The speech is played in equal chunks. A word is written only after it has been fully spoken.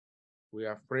We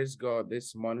have praised God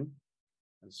this morning,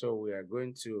 and so we are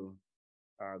going to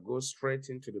go straight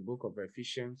into the book of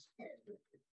Ephesians,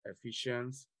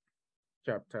 Ephesians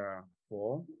chapter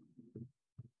 4,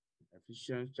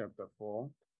 Ephesians chapter 4,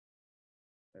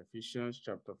 Ephesians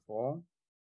chapter 4.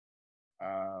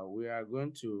 We are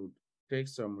going to take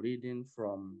some reading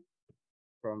from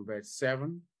verse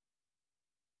 7,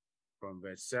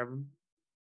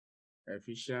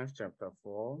 Ephesians chapter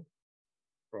 4,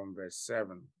 from verse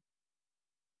 7.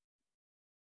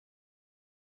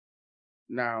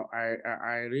 Now,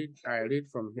 I read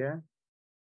from here.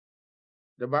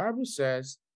 The Bible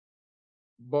says,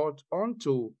 "But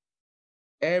unto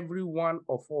every one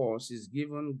of us is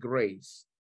given grace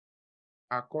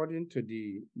according to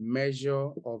the measure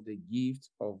of the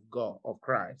gift of God, of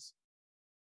Christ.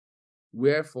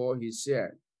 Wherefore he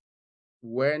said,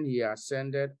 when he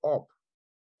ascended up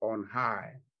on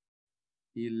high,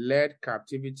 he led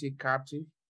captivity captive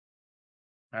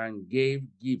and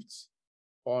gave gifts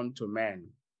unto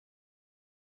men.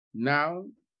 Now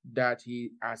that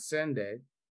he ascended,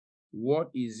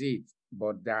 what is it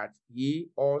but that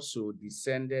he also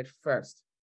descended first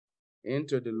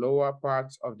into the lower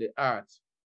parts of the earth?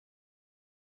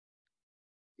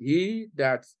 He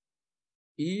that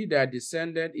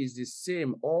descended is the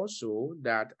same also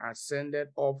that ascended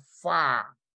up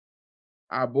far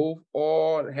above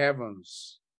all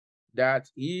heavens,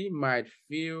 that he might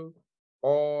fill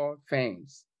all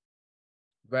things."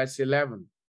 Verse 11,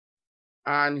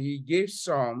 "And he gave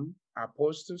some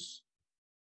apostles,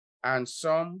 and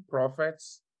some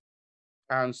prophets,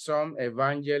 and some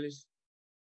evangelists,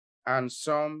 and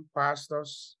some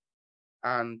pastors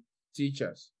and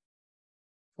teachers,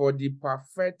 for the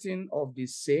perfecting of the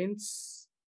saints,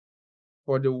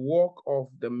 for the work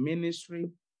of the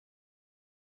ministry,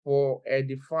 for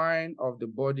edifying of the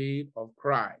body of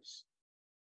Christ,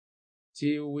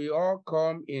 till we all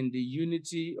come in the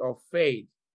unity of faith."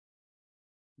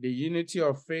 The unity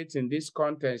of faith in this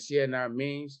context here now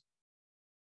means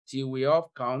till we all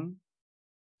come,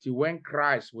 till when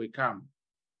Christ will come.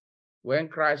 When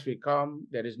Christ will come,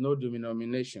 there is no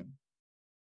denomination.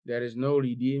 There is no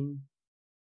redeem.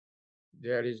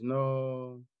 There is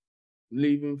no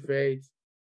living faith.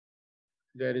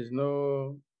 There is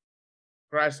no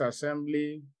Christ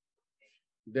assembly.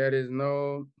 There is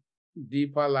no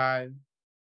deeper life,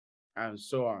 and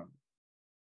so on.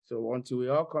 So until we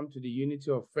all come to the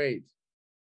unity of faith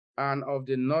and of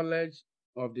the knowledge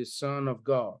of the Son of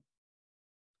God,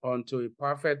 unto a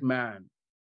perfect man,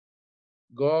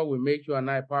 God will make you and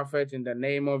I perfect in the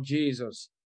name of Jesus,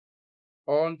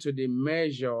 unto the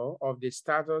measure of the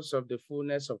status of the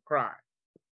fullness of Christ.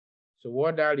 So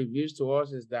what that reveals to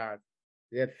us is that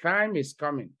the time is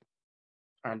coming,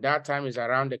 and that time is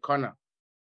around the corner.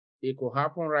 It could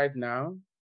happen right now.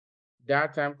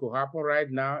 That time could happen right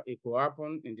now. It could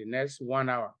happen in the next 1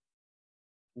 hour,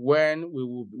 when we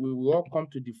will all come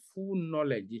to the full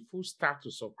knowledge, the full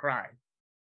status of Christ.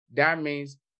 That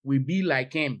means we be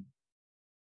like him.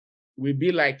 We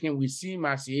be like him. We see him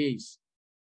as he is.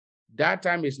 That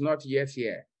time is not yet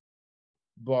here.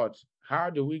 But how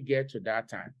do we get to that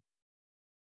time?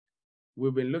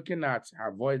 We've been looking at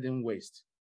avoiding waste,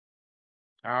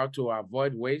 how to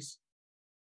avoid waste.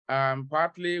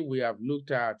 Partly we have looked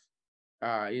at,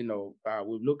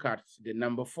 we've looked at the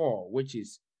number 4, which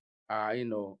is,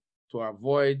 to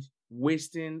avoid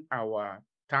wasting our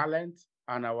talent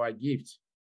and our gift.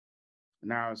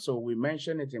 Now, so we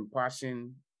mentioned it in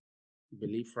passing, I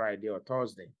believe Friday or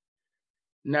Thursday.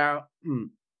 Now,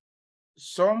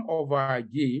 some of our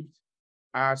gifts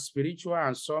are spiritual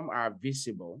and some are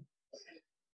visible.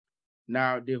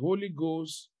 Now, the Holy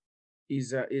Ghost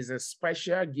is a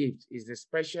special gift, is a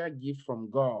special gift from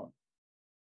God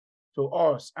to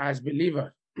us as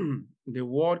believers. The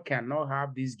world cannot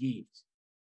have this gift.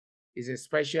 It's a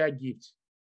special gift.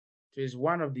 It is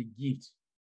one of the gifts.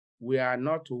 We are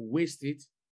not to waste it.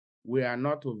 We are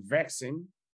not to vex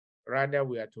him. Rather,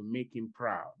 we are to make him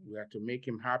proud. We are to make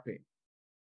him happy.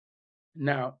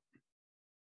 Now,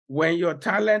 when your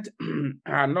talent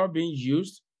are not being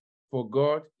used for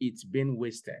God, it's been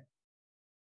wasted.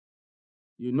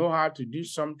 You know how to do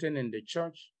something in the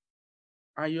church,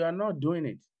 and you are not doing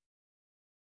it.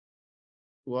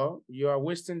 Well, you are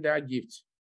wasting that gift,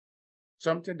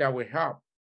 something that will help,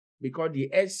 because the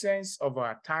essence of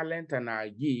our talent and our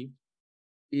gift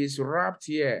is wrapped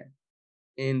here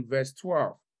in verse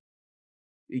 12.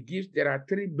 There are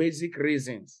 3 basic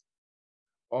reasons,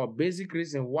 or basic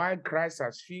reason why Christ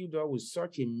has filled us with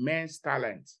such immense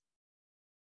talent.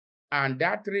 And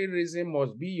that 3 reasons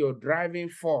must be your driving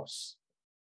force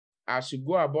as you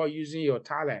go about using your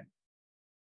talent.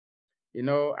 You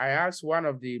know, I asked one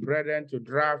of the brethren to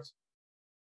draft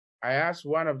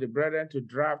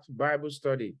Bible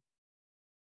study,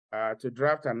 to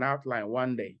draft an outline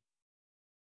one day.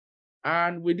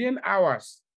 And within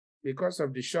hours, because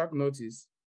of the short notice,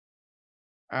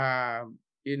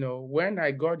 you know, when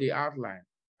I got the outline,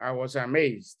 I was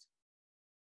amazed.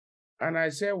 And I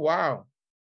said, wow.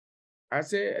 I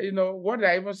said, you know, what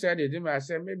I even said to him, I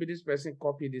said, maybe this person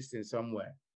copied this thing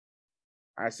somewhere.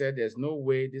 I said, there's no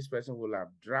way this person will have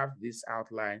drafted this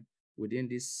outline within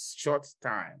this short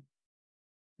time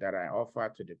that I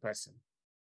offered to the person.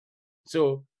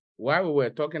 So while we were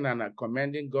talking and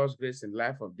commending God's grace in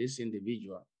life of this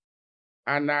individual,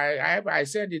 and I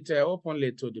said it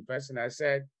openly to the person. I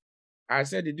said,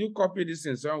 did you copy this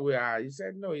in somewhere? He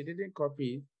said, no, he didn't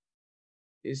copy it.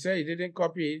 He said he didn't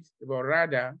copy it, but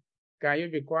rather, can you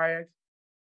be quiet?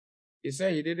 He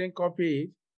said he didn't copy it.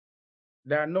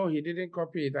 That no, he didn't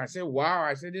copy it. I said, wow.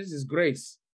 I said, this is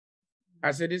grace.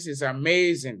 I said, this is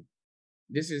amazing.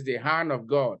 This is the hand of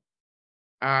God.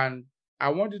 And I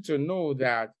wanted to know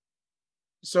that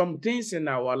some things in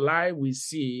our life we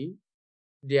see,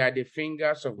 they are the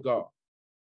fingers of God.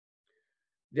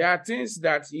 There are things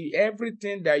that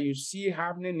everything that you see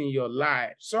happening in your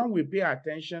life, some we pay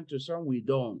attention to, some we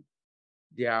don't.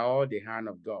 They are all the hand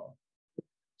of God.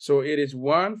 So it is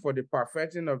one, for the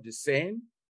perfecting of the saint.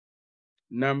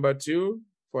 Number two,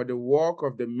 for the work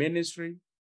of the ministry.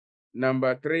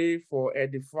 Number three, for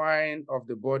edifying of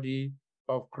the body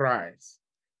of Christ.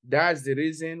 That's the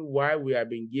reason why we have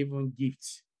been given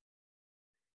gifts.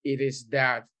 It is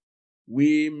that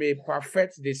we may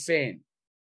perfect the saint.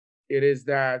 It is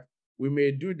that we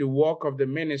may do the work of the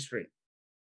ministry.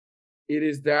 It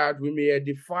is that we may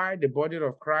edify the body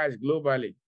of Christ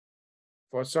globally.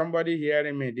 For somebody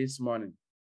hearing me this morning,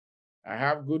 I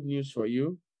have good news for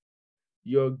you.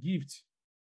 Your gift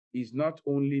is not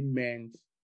only meant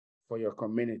for your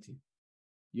community.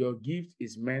 Your gift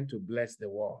is meant to bless the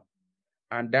world.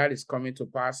 And that is coming to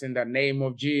pass in the name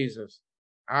of Jesus.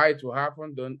 How it will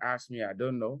happen, don't ask me, I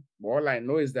don't know. But all I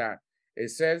know is that it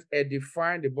says,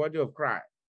 edify the body of Christ.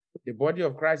 The body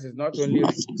of Christ is not only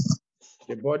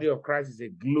the body of Christ is a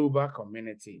global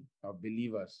community of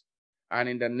believers. And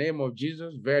in the name of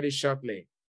Jesus, very shortly,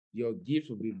 your gift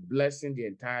will be blessing the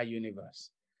entire universe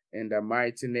in the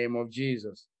mighty name of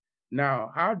Jesus. Now,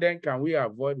 how then can we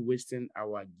avoid wasting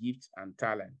our gift and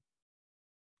talent?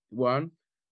 One,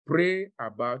 pray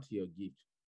about your gift.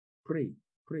 Pray,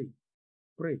 pray,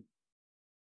 pray,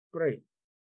 pray.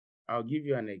 I'll give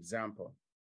you an example.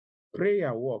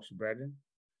 Prayer works, brethren.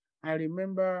 I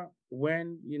remember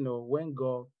when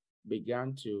God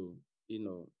began to,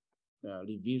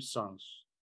 review songs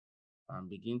and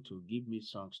begin to give me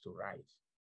songs to write.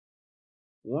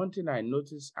 One thing I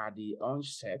noticed at the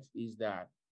onset is that,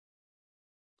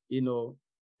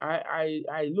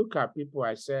 I look at people,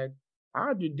 I said,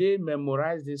 how do they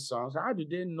memorize these songs? How do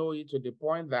they know it to the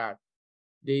point that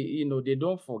they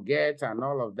don't forget and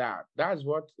all of that? That's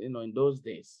what, in those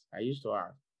days I used to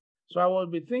ask. So I will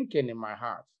be thinking in my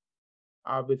heart,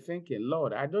 I'll be thinking,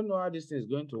 Lord, I don't know how this thing is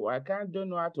going to work. Don't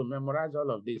know how to memorize all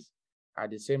of this at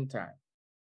the same time.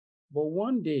 But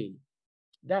one day,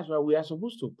 that's why we are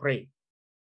supposed to pray.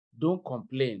 Don't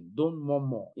complain. Don't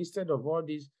murmur. Instead of all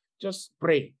this, just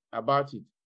pray about it.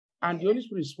 And the Holy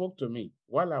Spirit spoke to me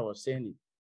while I was saying it.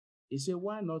 He said,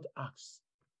 why not ask?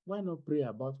 Why not pray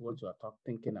about what you are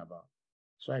thinking about?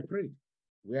 So I prayed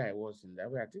where I was in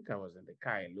that way. I think I was in the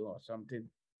car alone or something.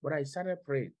 But I started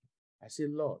praying. I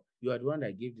said, Lord, you are the one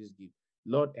that gave this gift.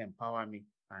 Lord, empower me.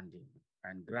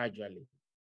 And gradually,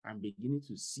 I'm beginning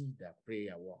to see that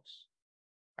prayer works.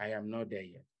 I am not there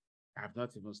yet. I have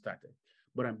not even started.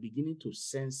 But I'm beginning to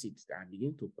sense it. I'm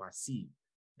beginning to perceive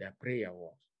that prayer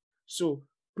works. So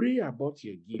pray about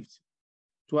your gift.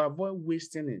 To avoid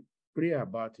wasting it, pray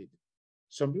about it.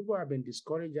 Some people have been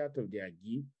discouraged out of their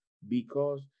gift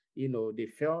because, they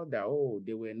felt that,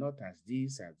 they were not as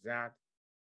this, as that.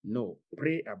 No,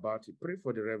 pray about it. Pray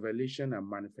for the revelation and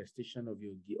manifestation of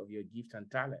your gift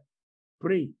and talent.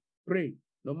 Pray.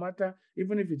 No matter,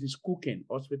 even if it is cooking,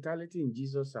 hospitality in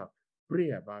Jesus' house,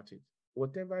 pray about it.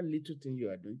 Whatever little thing you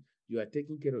are doing, you are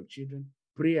taking care of children,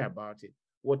 pray about it.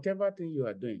 Whatever thing you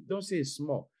are doing, don't say it's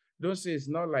small. Don't say it's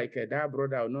not like that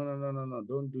brother. No.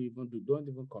 Don't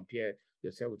even compare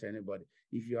yourself with anybody.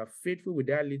 If you are faithful with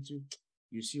that little,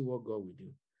 you see what God will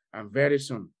do. And very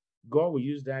soon, God will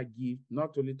use that gift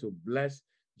not only to bless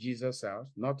Jesus' house,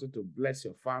 not only to bless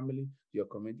your family, your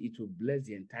community, it will bless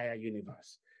the entire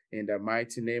universe in the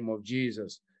mighty name of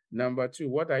Jesus. Number two,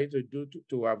 what are you to do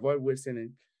to avoid wasting it?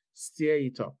 Stir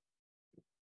it up.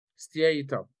 Stir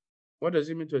it up. What does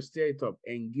it mean to stir it up?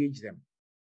 Engage them.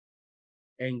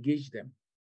 Engage them.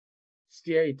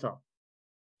 Stir it up.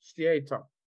 Stir it up.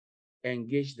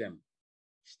 Engage them.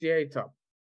 Stir it up.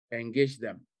 Engage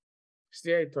them.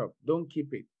 Stir it up. Don't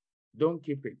keep it. Don't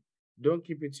keep it. Don't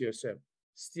keep it to yourself.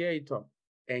 Stir it up.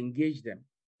 Engage them.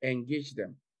 Engage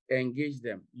them. Engage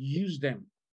them. Use them.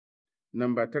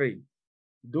 Number 3,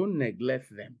 don't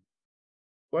neglect them.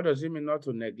 What does it mean not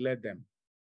to neglect them?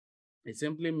 It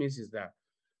simply means is that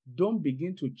don't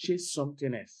begin to chase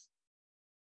something else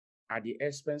at the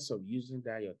expense of using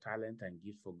that your talent and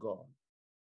gift for God.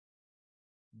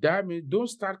 That means don't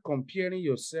start comparing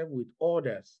yourself with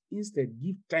others. Instead,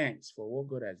 give thanks for what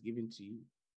God has given to you.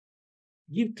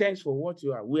 Give thanks for what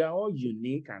you are. We are all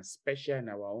unique and special in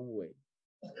our own way.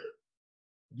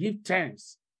 Give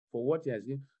thanks for what He has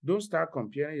given. Don't start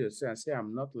comparing yourself and say,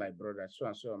 I'm not like brother so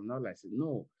and so. I'm not like.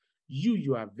 No,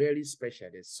 you are very special.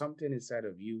 There's something inside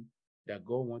of you that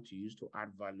God wants to use to add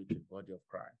value to the body of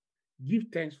Christ. Give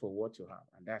thanks for what you have.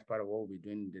 And that's part of what we'll be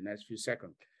doing in the next few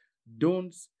seconds.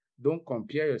 Don't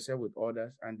compare yourself with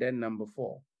others. And then number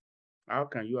 4, how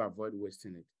can you avoid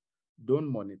wasting it?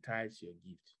 Don't monetize your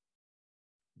gift.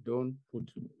 Don't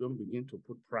begin to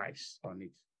put price on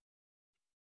it.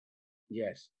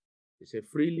 Yes, they say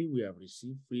freely we have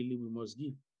received, freely we must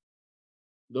give.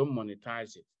 Don't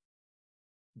monetize it.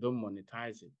 Don't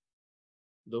monetize it.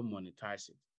 Don't monetize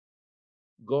it.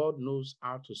 God knows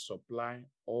how to supply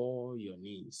all your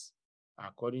needs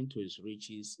according to His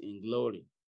riches in glory.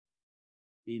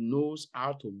 He knows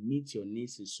how to meet your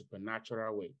needs in a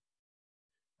supernatural way.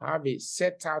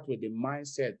 Set out with the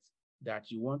mindset that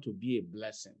you want to be a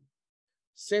blessing.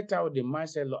 Set out the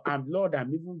mindset, Lord,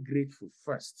 I'm even grateful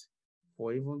first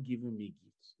for even giving me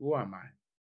gifts. Who am I?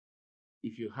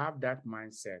 If you have that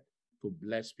mindset to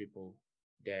bless people,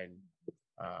 then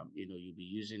you'll be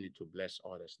using it to bless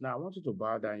others. Now, I want you to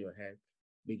bow down your head,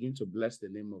 begin to bless the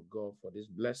name of God for this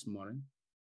blessed morning.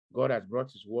 God has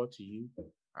brought His word to you.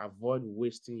 Avoid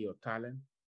wasting your talent.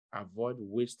 Avoid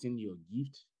wasting your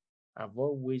gift.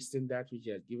 Avoid wasting that which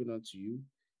He has given unto you.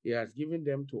 He has given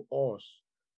them to us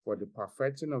for the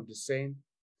perfecting of the saint,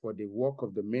 for the work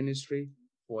of the ministry,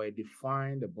 for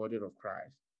edifying the body of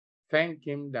Christ. Thank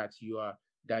Him that you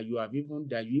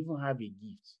even have a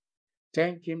gift.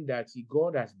 Thank Him that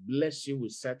God has blessed you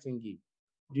with certain gifts.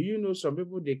 Do you know some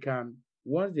people,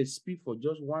 once they speak for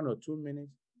just 1 or 2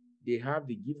 minutes, they have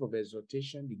the gift of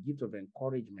exhortation, the gift of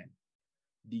encouragement,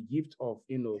 the gift of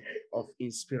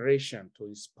inspiration to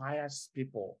inspire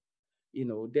people.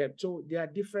 There are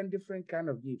different kind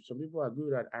of gifts. Some people are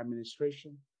good at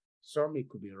administration. Some it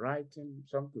could be writing.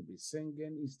 Some could be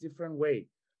singing. It's different way.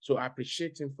 So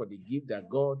appreciate Him for the gift that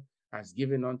God has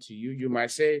given unto you. You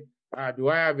might say, do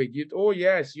I have a gift? Oh,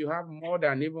 yes, you have more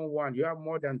than even one. You have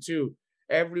more than 2.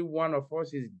 Every one of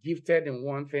us is gifted in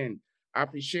one thing.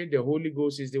 Appreciate the Holy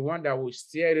Ghost is the one that will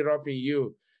stir it up in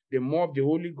you. The more of the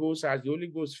Holy Ghost, as the Holy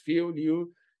Ghost fills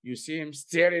you, you see Him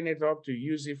stirring it up to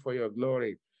use it for your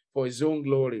glory, for His own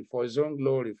glory, for His own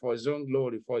glory, for His own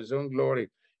glory, for His own glory.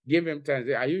 Give Him thanks.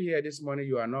 Are you here this morning?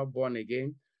 You are not born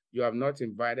again. You have not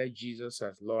invited Jesus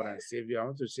as Lord and Savior. I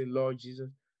want to say, Lord Jesus,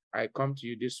 I come to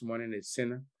you this morning a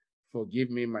sinner. Forgive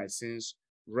me my sins.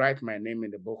 Write my name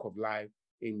in the book of life.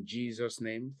 In Jesus'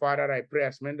 name. Father, I pray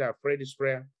as men that have prayed this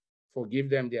prayer, forgive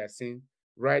them their sins.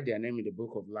 Write their name in the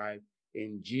book of life.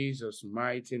 In Jesus'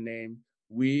 mighty name,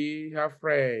 we have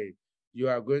prayed. You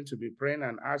are going to be praying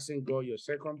and asking God. Your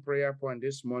second prayer point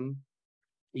this morning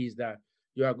is that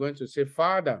you are going to say,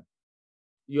 Father,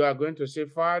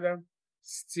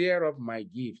 stir up my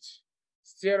gift.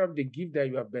 Stir up the gift that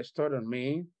you have bestowed on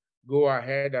me. Go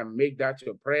ahead and make that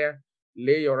your prayer.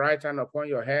 Lay your right hand upon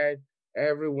your head,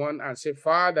 everyone, and say,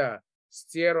 Father,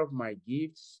 stir up my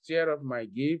gift, stir up my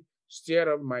gift,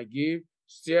 stir up my gift,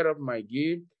 stir up my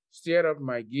gift, stir up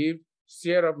my gift,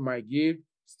 stir up my gift,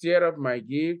 stir up my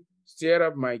gift, stir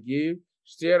up my gift,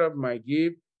 stir up my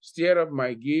gift, stir up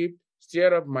my gift,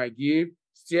 stir up my gift,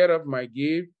 stir up my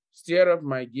gift, stir up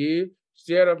my gift,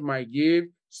 stir up my gift,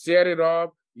 stir it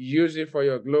up, use it for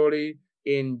your glory.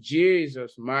 In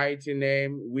Jesus' mighty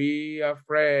name, we are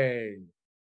praying.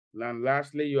 And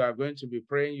lastly, you are going to be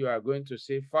praying. You are going to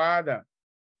say, Father,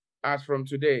 as from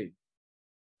today,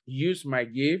 use my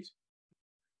gift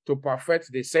to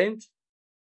perfect the saint.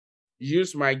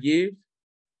 Use my gift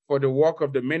for the work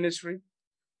of the ministry.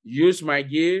 Use my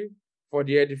gift for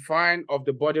the edifying of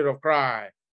the body of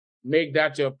Christ. Make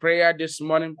that your prayer this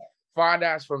morning. Father,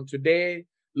 as from today,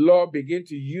 Lord, begin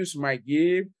to use my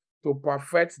gift to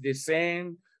perfect the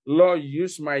same. Lord,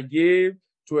 use my gift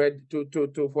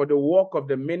for the work of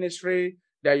the ministry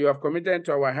that you have committed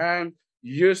into our hand.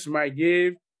 Use my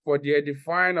gift for the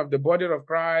edifying of the body of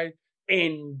Christ.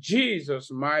 In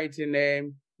Jesus' mighty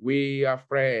name, we have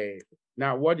prayed.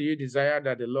 Now, what do you desire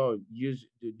that the Lord use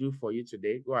to do for you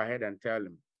today? Go ahead and tell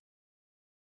him.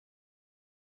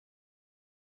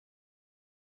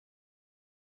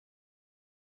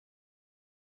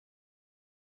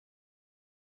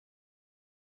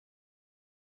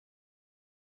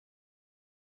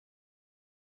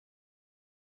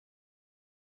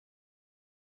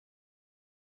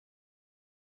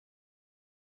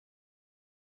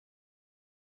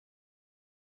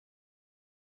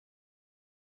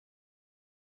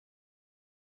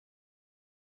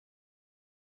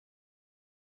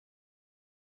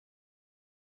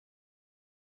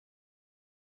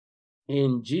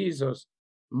 In Jesus'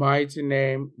 mighty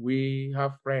name, we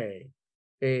have prayed.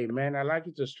 Amen. I'd like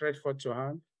you to stretch forth your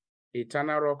hand.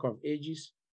 Eternal Rock of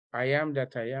Ages, I am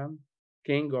that I am,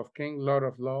 King of Kings, Lord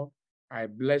of Lords. I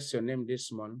bless your name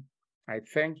this morning. I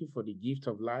thank you for the gift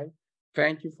of life.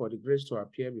 Thank you for the grace to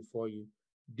appear before you.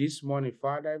 This morning,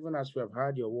 Father, even as we have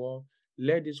heard your word,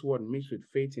 let this word mix with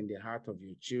faith in the heart of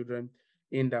your children.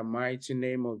 In the mighty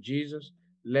name of Jesus,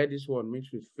 let this word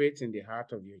mix with faith in the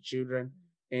heart of your children.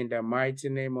 In the mighty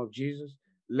name of Jesus,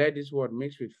 let this word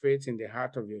mix with faith in the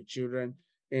heart of your children.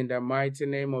 In the mighty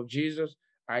name of Jesus,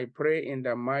 I pray in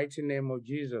the mighty name of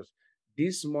Jesus.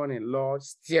 This morning, Lord,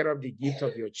 stir up the gift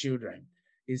of your children.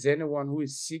 Is anyone who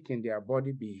is sick in their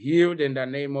body be healed in the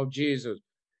name of Jesus?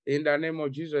 In the name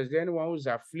of Jesus, is anyone who is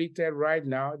afflicted right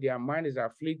now? Their mind is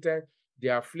afflicted. They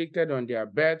are afflicted on their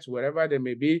beds, wherever they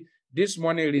may be. This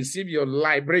morning, receive your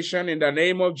liberation in the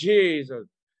name of Jesus.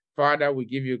 Father, we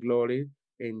give you glory.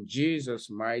 In Jesus'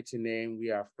 mighty name,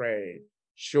 we are prayed.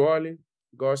 Surely,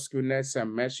 God's goodness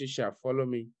and mercy shall follow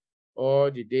me all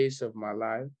the days of my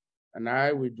life, and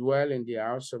I will dwell in the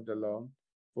house of the Lord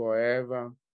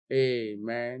forever.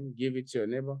 Amen. Give it to your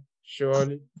neighbor.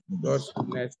 Surely, God's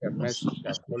goodness and mercy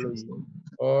shall follow you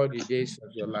all the days of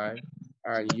your life,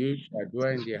 and you shall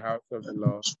dwell in the house of the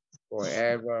Lord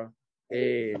forever.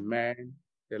 Amen.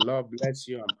 The Lord bless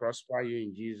you and prosper you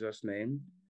in Jesus' name.